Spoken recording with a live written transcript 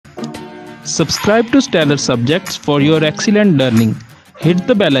Subscribe to Stellar Subjects for your excellent learning. Hit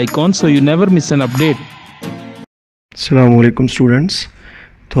the bell icon so you never miss an update. अस्सलाम वालेकुम students.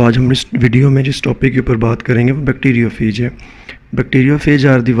 तो आज हम इस video में जिस टॉपिक के ऊपर बात करेंगे वो बैक्टीरियोफेज है। Bacteriophage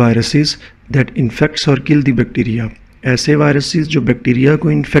are the viruses that infects और किल द बैक्टीरिया। ऐसे वायरसेस जो बैक्टीरिया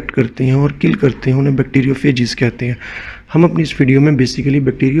को इन्फेक्ट करते हैं और किल करते हैं उन्हें बैक्टीरियोफेजिस कहते हैं। हम अपनी इस वीडियो में बेसिकली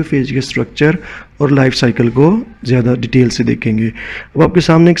बैक्टीरियोफेज के स्ट्रक्चर और लाइफ साइकिल को ज़्यादा डिटेल से देखेंगे। अब आपके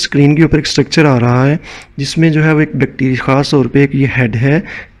सामने एक स्क्रीन के ऊपर एक स्ट्रक्चर आ रहा है जिसमें जो है वो एक बैक्टीरिया, ख़ास तौर पे एक ये हेड है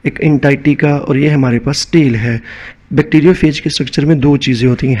एक इंटाइटी का, और ये हमारे पास टेल है। बैक्टीरियोफेज के स्ट्रक्चर में दो चीज़ें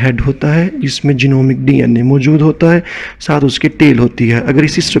होती हैं। हेड होता है जिसमें जीनोमिक डीएनए मौजूद होता है, साथ उसके टेल होती है। अगर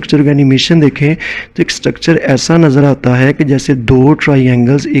इसी स्ट्रक्चर का एनिमेशन देखें तो एक स्ट्रक्चर ऐसा नज़र आता है कि जैसे दो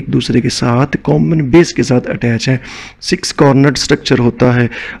ट्राइंगल्स एक दूसरे के साथ कॉमन बेस के साथ अटैच हैं। 6 कॉर्नर्ड स्ट्रक्चर होता है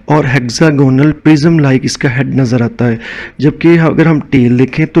और हेक्सागोनल प्रिज्म लाइक इसका हेड नज़र आता है। जबकि अगर हम टेल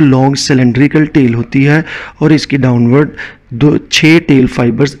देखें तो लॉन्ग सिलेंड्रिकल टेल होती है और इसकी डाउनवर्ड 6 टेल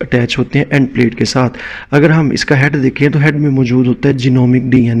फाइबर्स अटैच होते हैं एंड प्लेट के साथ। अगर हम इसका हेड देखें तो हेड में मौजूद होता है जीनोमिक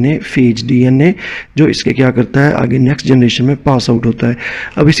डीएनए, फेज डीएनए, जो इसके क्या करता है आगे नेक्स्ट जनरेशन में पास आउट होता है।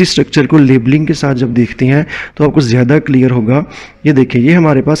 अब इसी स्ट्रक्चर को लेबलिंग के साथ जब देखते हैं तो आपको ज़्यादा क्लियर होगा। ये देखिए, ये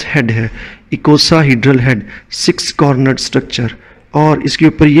हमारे पास हेड है, इकोसाहीड्रल हेड, 6 कॉर्नर्ड स्ट्रक्चर, और इसके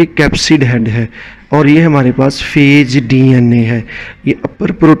ऊपर ये कैप्सिड हेड है, और ये हमारे पास फेज डीएनए है। ये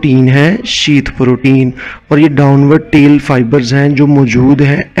अपर प्रोटीन है, शीथ प्रोटीन, और ये डाउनवर्ड टेल फाइबर्स हैं जो मौजूद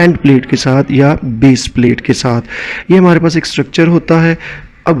हैं एंड प्लेट के साथ या बेस प्लेट के साथ। ये हमारे पास एक स्ट्रक्चर होता है।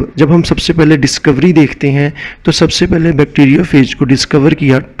 अब जब हम सबसे पहले डिस्कवरी देखते हैं तो सबसे पहले बैक्टीरियोफेज को डिस्कवर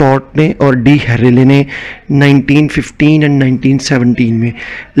किया टॉट ने और डी हैरेले ने 1915 एंड 1917 में।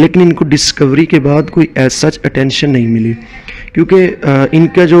 लेकिन इनको डिस्कवरी के बाद कोई एज सच अटेंशन नहीं मिली क्योंकि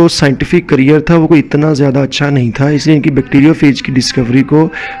इनका जो साइंटिफिक करियर था वो कोई इतना ज़्यादा अच्छा नहीं था, इसलिए इनकी बैक्टीरियोफेज की डिस्कवरी को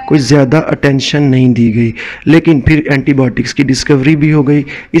कोई ज़्यादा अटेंशन नहीं दी गई। लेकिन फिर एंटीबायोटिक्स की डिस्कवरी भी हो गई,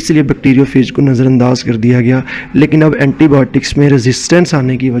 इसलिए बैक्टीरियोफेज को नज़रअंदाज कर दिया गया। लेकिन अब एंटीबायोटिक्स में रेजिस्टेंस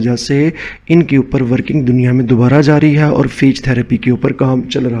आने की वजह से इनके ऊपर वर्किंग दुनिया में दोबारा जारी है और फेज थेरेपी के ऊपर काम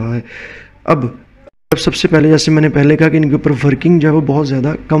चल रहा है। अब सबसे पहले जैसे मैंने पहले कहा कि इनके ऊपर वर्किंग जो है वो बहुत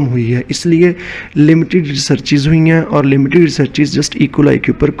ज़्यादा कम हुई है, इसलिए लिमिटेड रिसर्चेज हुई हैं। और लिमिटेड रिसर्चेज जस्ट इकोलाई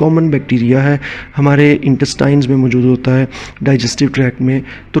के ऊपर, कॉमन बैक्टीरिया है, हमारे इंटेस्टाइन्स में मौजूद होता है, डाइजेस्टिव ट्रैक्ट में।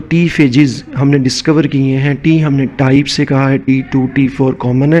 तो टी फेजेस हमने डिस्कवर किए हैं। टी हमने टाइप से कहा है, T2 T4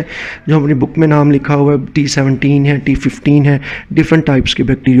 कॉमन है, जो अपनी बुक में नाम लिखा हुआ है, T17 है, T15 है। डिफरेंट टाइप्स के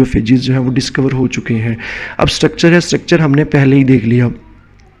बैक्टीरियोफेजेस जो है वो डिस्कवर हो चुके हैं। अब स्ट्रक्चर है, स्ट्रक्चर हमने पहले ही देख लिया।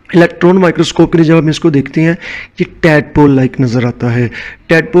 इलेक्ट्रॉन माइक्रोस्कोप के जब हम इसको देखते हैं ये टैडपोल लाइक नज़र आता है।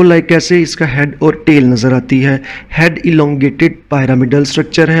 टैडपोल लाइक कैसे? इसका हेड और टेल नज़र आती है। हेड इलोंगेटेड पिरामिडल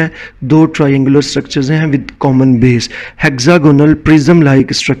स्ट्रक्चर है, 2 ट्रायंगुलर स्ट्रक्चर्स हैं with common base. Hexagonal prism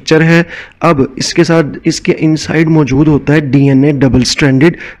like structure है। अब इसके साथ इसके इनसाइड मौजूद होता है डीएनए डबल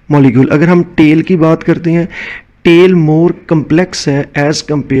स्ट्रैंडेड मॉलिक्यूल। अगर हम टेल की बात करते हैं, टेल मोर कम्प्लेक्स है एज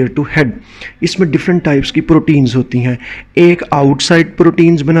कंपेयर टू हेड। इसमें डिफरेंट टाइप्स की प्रोटीन्स होती हैं। एक आउटसाइड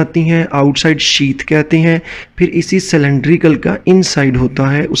प्रोटीन्स बनाती हैं, आउटसाइड शीथ कहते हैं। फिर इसी सिलेंड्रिकल का इनसाइड होता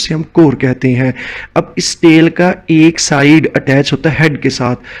है, उसे हम कोर कहते हैं। अब इस टेल का एक साइड अटैच होता है हेड के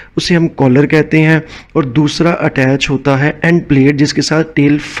साथ, उसे हम कॉलर कहते हैं, और दूसरा अटैच होता है एंड प्लेट जिसके साथ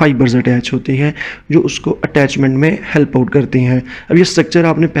टेल फाइबर्स अटैच होते हैं जो उसको अटैचमेंट में हेल्प आउट करते हैं। अब ये स्ट्रक्चर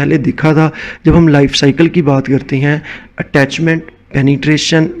आपने पहले दिखा था जब हम लाइफ साइकिल की बात करते हैं। Attachment,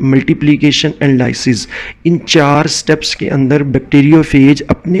 penetration, multiplication and lysis, in 4 steps के अंदर बैक्टीरियोफेज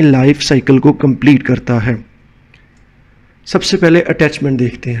अपने लाइफ साइकिल को कंप्लीट करता है। सबसे पहले अटैचमेंट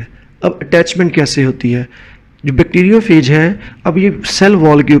देखते हैं। अब अटैचमेंट कैसे होती है? जो बैक्टीरियोफेज है, अब ये सेल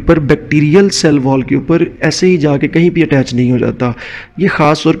वॉल के ऊपर, बैक्टीरियल सेल वॉल के ऊपर ऐसे ही जाके कहीं भी अटैच नहीं हो जाता। ये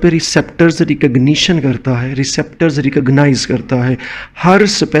ख़ास तौर पे रिसेप्टर्स रिकग्निशन करता है, रिसेप्टर्स रिकग्नाइज करता है। हर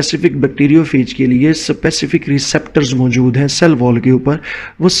स्पेसिफिक बैक्टीरियोफेज के लिए स्पेसिफिक रिसेप्टर्स मौजूद हैं सेल वॉल के ऊपर।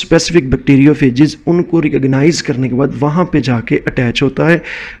 वो स्पेसिफिक बैक्टीरियोफेजेस उनको रिकग्नाइज करने के बाद वहाँ पे जाके अटैच होता है।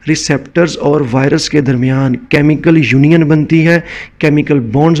 रिसेप्टर्स और वायरस के दरमियान केमिकल यूनियन बनती है, केमिकल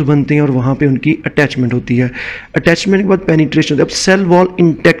बॉन्ड्स बनते हैं और वहाँ पे उनकी अटैचमेंट होती है। अटैचमेंट के बाद पेनिट्रेशन। अब सेल वॉल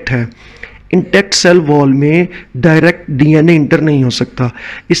इंटैक्ट है, इंटैक्ट सेल वॉल में डायरेक्ट डीएनए इंटर नहीं हो सकता,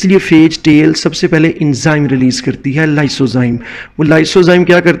 इसलिए फेज टेल सबसे पहले इंजाइम रिलीज करती है, लाइसोजाइम। वो लाइसोजाइम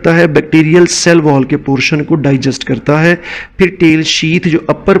क्या करता है? बैक्टीरियल सेल वॉल के पोर्शन को डाइजेस्ट करता है। फिर टेल शीथ जो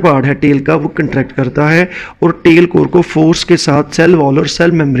अपर पार्ट है टेल का वो कंट्रैक्ट करता है और टेल कोर को फोर्स के साथ सेल वॉल और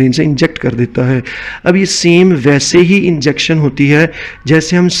सेल मेम्ब्रेन से इंजेक्ट कर देता है। अब ये सेम वैसे ही इंजेक्शन होती है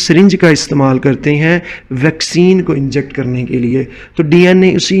जैसे हम सिरिंज का इस्तेमाल करते हैं वैक्सीन को इंजेक्ट करने के लिए। तो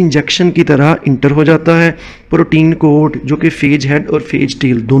डीएनए उसी इंजेक्शन की तरह सारा इंटर हो जाता है। प्रोटीन कोड जो कि फेज हेड और फेज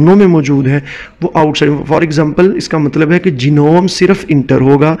टेल दोनों में मौजूद है वो आउटसाइड। फॉर एग्जांपल इसका मतलब है कि जीनोम सिर्फ इंटर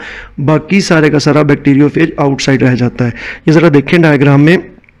होगा, बाकी सारे का सारा बैक्टीरियोफेज आउटसाइड रह जाता है। ये ज़रा देखें डायग्राम में,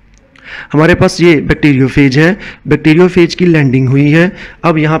 हमारे पास ये बैक्टीरियोफेज है, बैक्टीरियोफेज की लैंडिंग हुई है,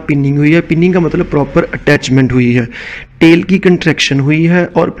 अब यहाँ पिनिंग हुई है, पिनिंग का मतलब प्रॉपर अटैचमेंट हुई है, टेल की कंट्रैक्शन हुई है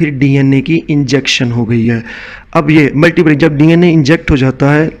और फिर डीएनए की इंजेक्शन हो गई है। अब ये मल्टीप्लाई, जब डीएनए इंजेक्ट हो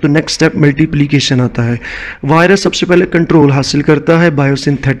जाता है तो नेक्स्ट स्टेप मल्टीप्लिकेशन आता है। वायरस सबसे पहले कंट्रोल हासिल करता है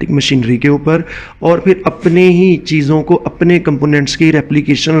बायोसिंथेटिक मशीनरी के ऊपर और फिर अपने ही चीज़ों को, अपने कंपोनेंट्स की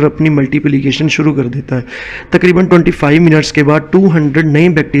रेप्लिकेशन और अपनी मल्टीप्लिकेशन शुरू कर देता है। तकरीबन 25 मिनट्स के बाद 200 नए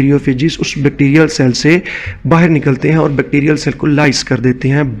बैक्टीरियोफेजेस उस बैक्टीरियल सेल से बाहर निकलते हैं और बैक्टीरियल सेल को लाइस कर देते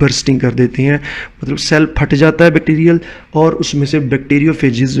हैं, बर्स्टिंग कर देते हैं, मतलब सेल फट जाता है बैक्टीरियल और उसमें से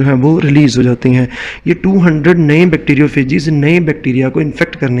बैक्टीरियोफेजेस जो हैं वो रिलीज हो जाते हैं। ये 200 नए बैक्टीरियोफेजेस नए बैक्टीरिया को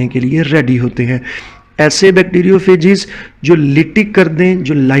इन्फेक्ट करने के लिए रेडी होते हैं। ऐसे बैक्टीरियोफेजेस जो लिटिक कर दें,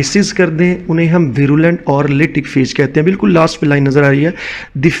 जो लाइसिस कर दें, उन्हें हम विरुलेंट और लिटिक फेज कहते हैं। बिल्कुल लास्ट पे लाइन नजर आ रही है,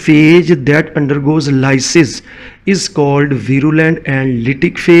 the phase that undergoes lysis is called virulent and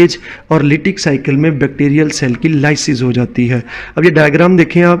lytic phase, और लिटिक साइकिल में बैक्टीरियल सेल की लाइसिस हो जाती है। अब ये डायग्राम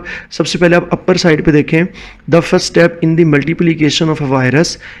देखें आप, सबसे पहले आप अपर साइड पे देखें, the first step in the multiplication of a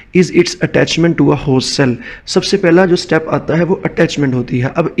virus is it's attachment to a host cell. सबसे पहला जो स्टेप आता है वो अटैचमेंट होती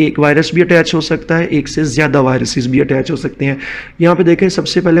है। अब एक वायरस भी अटैच हो सकता है, एक से ज़्यादा वायरसेस भी अटैच हो सकते हैं। यहाँ पे देखें,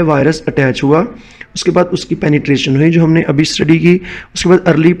 सबसे पहले वायरस अटैच हुआ, उसके बाद उसकी पेनिट्रेशन हुई जो हमने अभी स्टडी की, उसके बाद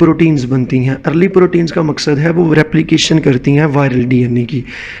अर्ली प्रोटीन्स बनती हैं। अर्ली प्रोटीन्स का मकसद है वो रेप्लिकेशन करती हैं वायरल डीएनए की।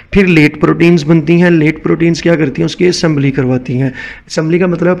 फिर लेट प्रोटीन्स बनती हैं, लेट प्रोटीन्स क्या करती हैं, उसकी असेंबली करवाती हैं। असेंबली का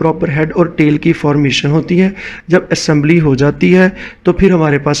मतलब प्रॉपर हेड और टेल की फॉर्मेशन होती है। जब असेंबली हो जाती है तो फिर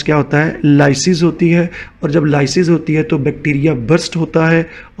हमारे पास क्या होता है, लाइसिस होती है, और जब लाइसिस होती है तो बैक्टीरिया बर्स्ट होता है,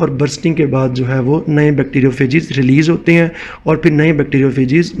 और बर्स्टिंग के बाद जो है वो नए बैक्टीरियोफेजेस रिलीज होते हैं, और फिर नए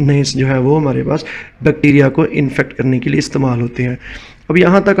बैक्टीरियोफेजेस नए जो है वो हमारे पास बैक्टीरिया को इन्फेक्ट करने के लिए इस्तेमाल होते हैं। अब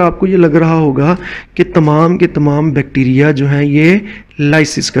यहाँ तक आपको ये लग रहा होगा कि तमाम के तमाम बैक्टीरिया जो हैं ये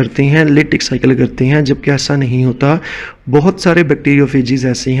लाइसिस करते हैं, लिटिक साइकिल करते हैं, जबकि ऐसा नहीं होता। बहुत सारे बैक्टीरियोफेजेस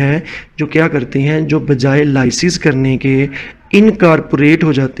ऐसे हैं जो क्या करते हैं, जो बजाय लाइसिस करने के इनकॉर्पोरेट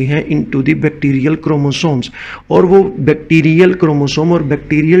हो जाते हैं इनटू द बैक्टीरियल क्रोमोसोम्स, और वो बैक्टीरियल क्रोमोसोम और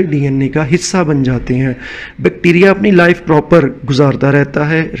बैक्टीरियल डीएनए का हिस्सा बन जाते हैं। बैक्टीरिया अपनी लाइफ प्रॉपर गुजारता रहता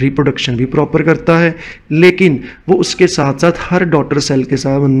है, रिप्रोडक्शन भी प्रॉपर करता है, लेकिन वो उसके साथ साथ हर डॉटर सेल के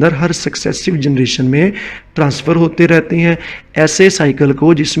साथ अंदर हर सक्सेसिव जनरेशन में ट्रांसफ़र होते रहते हैं। ऐसे साइकिल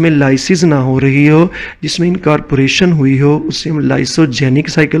को जिसमें लाइसिस ना हो रही हो, जिसमें इनकॉर्पोरेशन हुई हो, उसे हम लाइसोजेनिक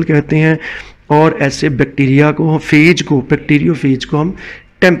साइकिल कहते हैं। और ऐसे बैक्टीरिया को, फेज को, बैक्टीरियोफेज को हम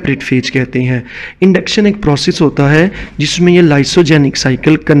टेम्परेट फेज कहते हैं। इंडक्शन एक प्रोसेस होता है जिसमें ये लाइसोजेनिक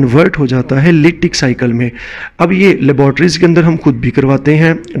साइकिल कन्वर्ट हो जाता है लिटिक साइकिल में। अब ये लेबॉर्ट्रीज के अंदर हम खुद भी करवाते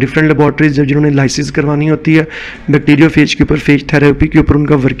हैं, डिफरेंट लेबॉर्ट्रीज जब जिन्होंने लाइसिस करवानी होती है, बैक्टीरियोफेज के ऊपर, फेज थेरेपी के ऊपर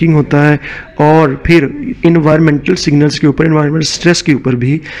उनका वर्किंग होता है, और फिर इन्वायरमेंटल सिग्नल्स के ऊपर, इन्वायरमेंटल स्ट्रेस के ऊपर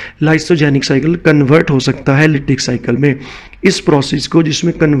भी लाइसोजेनिक साइकिल कन्वर्ट हो सकता है लिटिक साइकिल में। इस प्रोसेस को,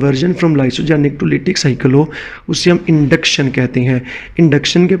 जिसमें conversion from lysogenic to lytic cycle हो, उसे हम इंडक्शन कहते हैं।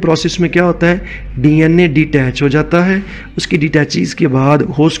 इंडक्शन के प्रोसेस में क्या होता है, डीएनए डिटैच हो जाता है, उसकी डिटैचीज के बाद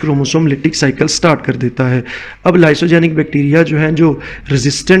host chromosome lytic cycle start कर देता है। अब लाइसोजेनिक बैक्टीरिया जो हैं, जो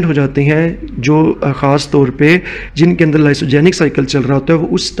रेजिस्टेंट हो जाते हैं, जो ख़ास तौर पे जिनके अंदर लाइसोजेनिक साइकिल चल रहा होता है, वो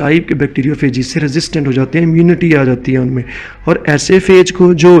उस टाइप के बैक्टीरियोफेजेस से रेजिस्टेंट हो जाते हैं, इम्यूनिटी आ जाती है उनमें। और ऐसे फेज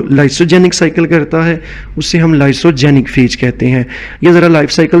को जो लाइसोजेनिक साइकिल करता है उसे हम लाइसोजेनिक फेज कहते हैं। ये ज़रा लाइफ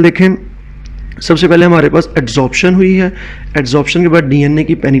साइकिल देखें। सबसे पहले हमारे पास एड्सॉर्प्शन हुई है, एड्सॉर्प्शन के बाद डीएनए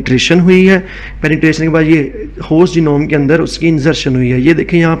की पेनिट्रेशन हुई है, पेनिट्रेशन के बाद ये होस्ट जीनोम के अंदर उसकी इंजर्शन हुई है। ये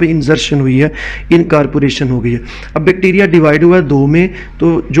देखें यहाँ पे इंजर्शन हुई है, इनकॉर्पोरेशन हो गई है। अब बैक्टीरिया डिवाइड हुआ है 2 में,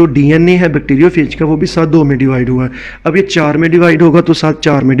 तो जो डीएनए है बैक्टीरियोफेज का वो भी साथ 2 में डिवाइड हुआ है। अब ये 4 में डिवाइड होगा तो साथ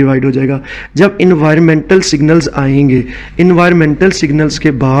 4 में डिवाइड हो जाएगा। जब इन्वायरमेंटल सिग्नल्स आएंगे, इन्वायरमेंटल सिग्नल्स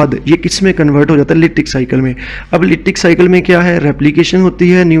के बाद ये किस में कन्वर्ट हो जाता है, लिटिक साइकिल में। अब लिटिक साइकिल में क्या है, रेप्लिकेशन होती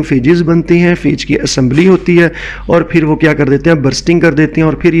है, न्यू फेजेस बनती हैं, फेज की असेंबली होती है, और फिर वो क्या कर देते हैं, बर्स्टिंग कर देते हैं,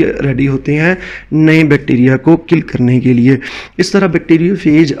 और फिर ये रेडी होते हैं नए बैक्टीरिया को किल करने के लिए। इस तरह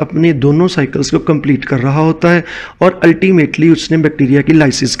बैक्टीरियोफेज अपने दोनों साइकिल्स को कंप्लीट कर रहा होता है, और अल्टीमेटली उसने बैक्टीरिया की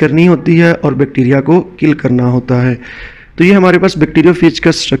लाइसिस करनी होती है और बैक्टीरिया को किल करना होता है। तो ये हमारे पास बैक्टीरियोफेज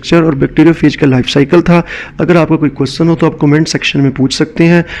का स्ट्रक्चर और बैक्टीरियोफेज का लाइफ साइकिल था। अगर आपको कोई क्वेश्चन हो तो आप कमेंट सेक्शन में पूछ सकते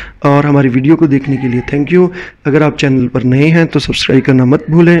हैं। और हमारी वीडियो को देखने के लिए थैंक यू। अगर आप चैनल पर नए हैं तो सब्सक्राइब करना मत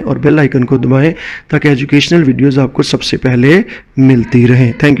भूलें और बेल आइकन को दबाएं ताकि एजुकेशनल वीडियोज़ आपको सबसे पहले मिलती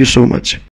रहें। Thank you so much.